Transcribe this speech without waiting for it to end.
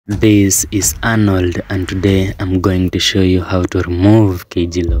This is Arnold and today I'm going to show you how to remove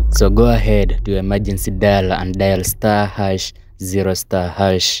KG Lock. So go ahead to your emergency dial and dial *0*#.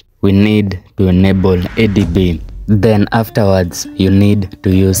 We need to enable ADB. Then afterwards you need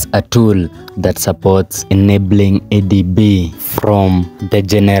to use a tool that supports enabling ADB from the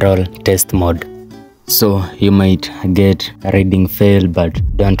general test mode. So you might get a reading fail, but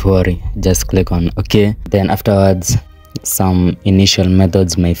don't worry, just click on OK. Then afterwards some initial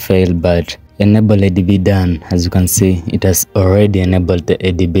methods may fail, but enable ADB done. As you can see, it has already enabled the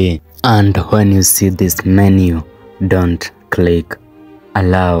ADB. And when you see this menu, don't click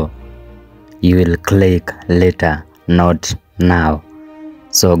allow. You will click later, not now.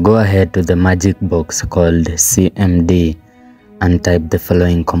 So go ahead to the magic box called CMD and type the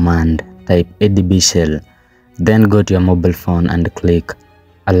following command. Type ADB shell. Then go to your mobile phone and click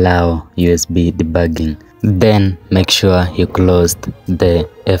allow USB debugging. Then make sure you closed the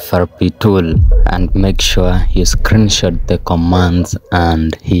FRP tool and make sure you screenshot the commands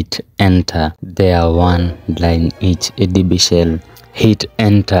and hit enter. There are one line each ADB shell. Hit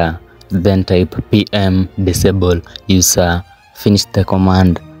enter, then type PM disable user, finish the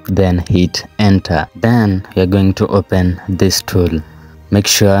command, then hit enter. Then we are going to open this tool. Make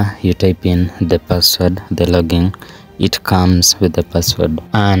sure you type in the password, the login. It comes with the password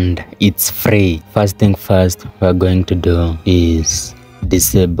and it's free. First thing first we're going to do is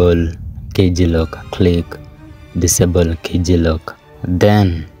disable KG Lock. Click disable KG Lock.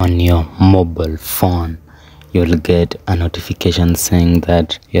 Then on your mobile phone you'll get a notification saying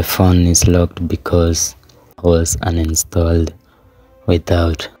that your phone is locked because it was uninstalled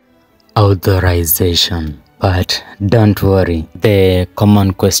without authorization. But don't worry, the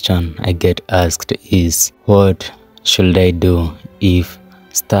common question I get asked is, what should I do if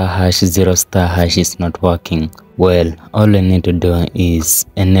 *0* is not working? Well, all I need to do is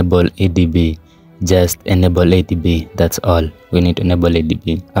enable ADB. Just enable ADB, that's all. We need to enable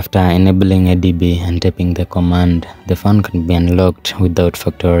ADB. After enabling ADB and typing the command, the phone can be unlocked without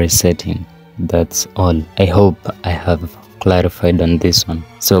factory resetting. That's all. I hope I have clarified on this one.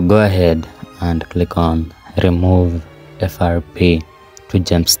 So go ahead and click on remove FRP to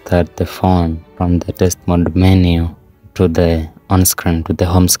jumpstart the phone from the test mode menu to the on screen, to the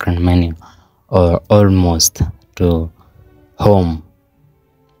home screen menu, or almost to home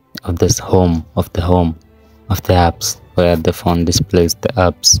of the apps where the phone displays the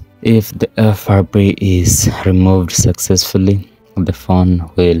apps. If the FRP is removed successfully, the phone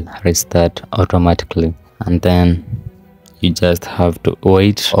will restart automatically, and then you just have to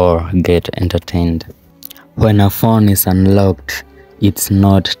wait or get entertained. When a phone is unlocked, it's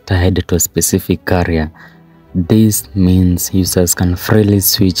not tied to a specific carrier. This means users can freely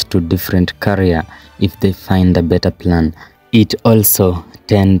switch to different carrier if they find a better plan. It also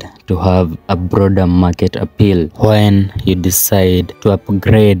tends to have a broader market appeal when you decide to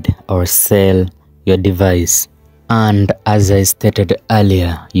upgrade or sell your device. And as I stated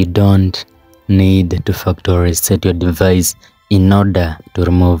earlier, you don't need to factory reset your device in order to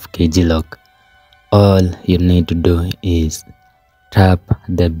remove KG Lock. All you need to do is tap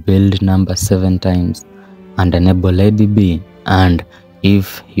the build number 7 times and enable ADB. And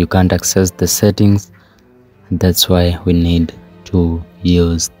if you can't access the settings, that's why we need to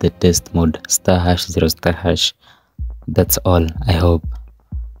use the test mode *0*. That's all. I hope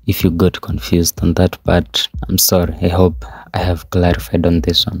if you got confused on that part, I'm sorry. I hope I have clarified on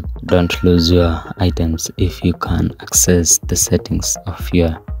this one. Don't lose your items if you can access the settings of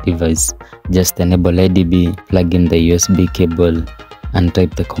your device. Just enable ADB, plug in the USB cable and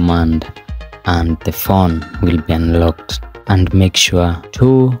type the command, and the phone will be unlocked. And make sure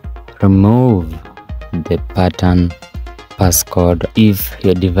to remove the pattern passcode if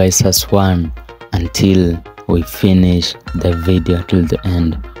your device has one until we finish the video till the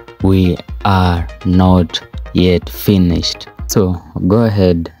end. We are not yet finished. So go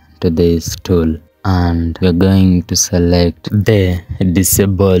ahead to this tool and we're going to select the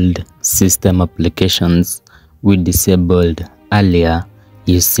disabled system applications we disabled earlier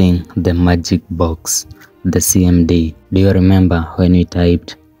using the magic box, the CMD. Do you remember when we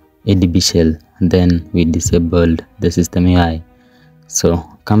typed ADB shell, then we disabled the system UI? So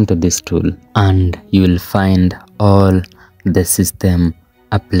come to this tool and you will find all the system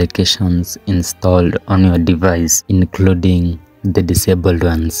applications installed on your device, including the disabled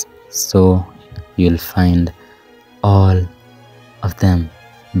ones. So you'll find all of them.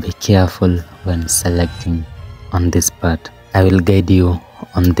 Be careful when selecting on this part. I will guide you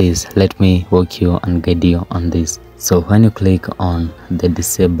on this. Let me walk you and guide you on this. So when you click on the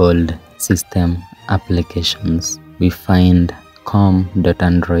disabled system applications, we find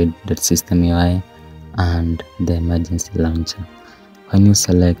com.android.systemui and the emergency launcher. When you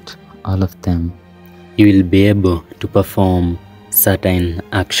select all of them, you will be able to perform certain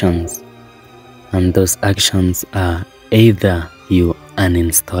actions, and those actions are either you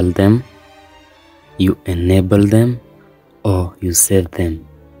uninstall them, you enable them, or you save them.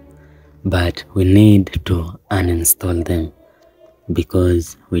 But we need to uninstall them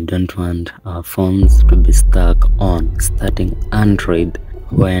because we don't want our phones to be stuck on starting Android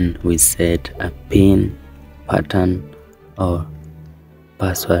when we set a PIN, pattern, or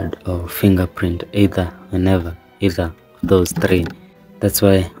password or fingerprint, either of those three. That's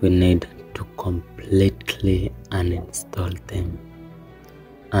why we need to completely uninstall them.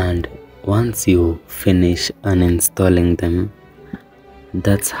 And once you finish uninstalling them,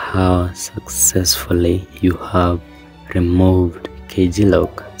 that's how successfully you have removed KG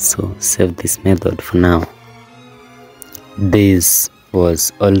Lock. So save this method for now. This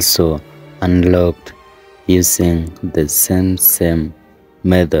was also unlocked using the same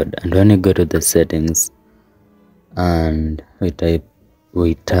method, and when you go to the settings and we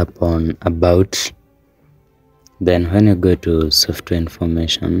tap on about, then when you go to software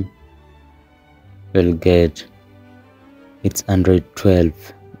information, we'll get it's Android 12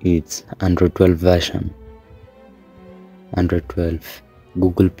 version. Android 12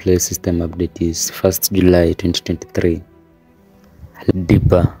 Google Play system update is 1st July 2023.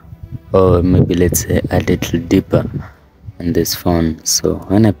 Deeper, or maybe let's say a little deeper in this phone. So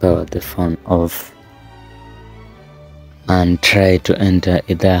when I power the phone off and try to enter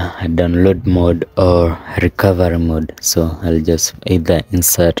either a download mode or recovery mode, so I'll just either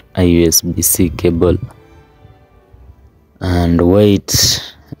insert a USB-C cable and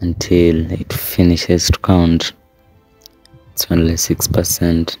wait until it finishes to count. It's only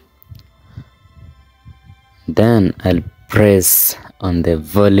 6%. Then I'll press on the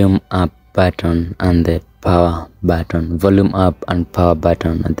volume up button and the power button, volume up and power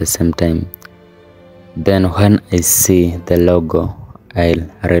button at the same time. Then when I see the logo, I'll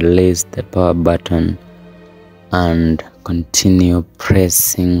release the power button and continue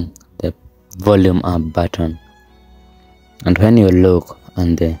pressing the volume up button. And when you look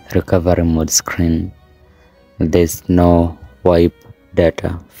on the recovery mode screen, there's no wipe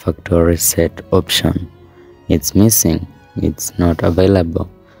data factory reset option. It's missing, it's not available.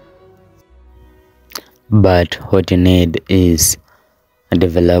 But what you need is a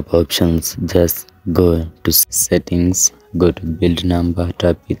develop options. Just go to settings, go to build number,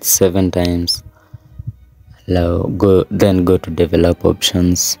 tap it 7 times, then go to develop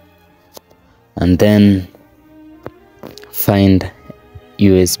options, and then find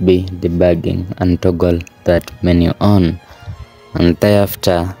USB debugging and toggle that menu on, and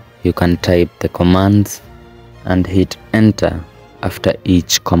thereafter you can type the commands and hit enter after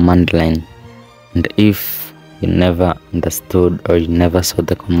each command line. And if you never understood or you never saw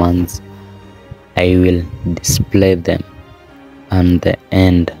the commands, I will display them on the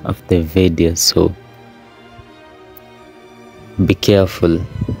end of the video, so be careful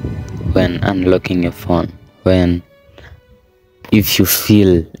when unlocking your phone. If you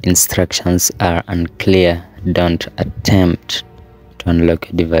feel instructions are unclear, don't attempt to unlock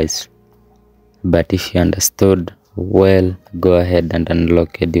a device. But if you understood well, go ahead and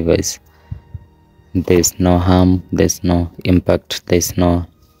unlock your device. There's no harm, there's no impact, there's no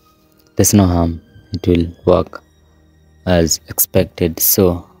harm. It will work as expected.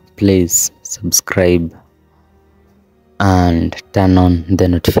 So please subscribe and turn on the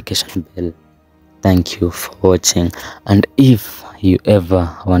notification bell. Thank you for watching. And if you ever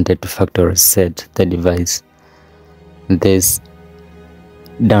wanted to factory reset the device, there's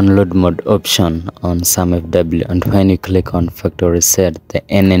download mode option on some FW, and when you click on factory reset, the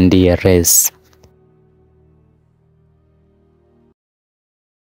NND arrays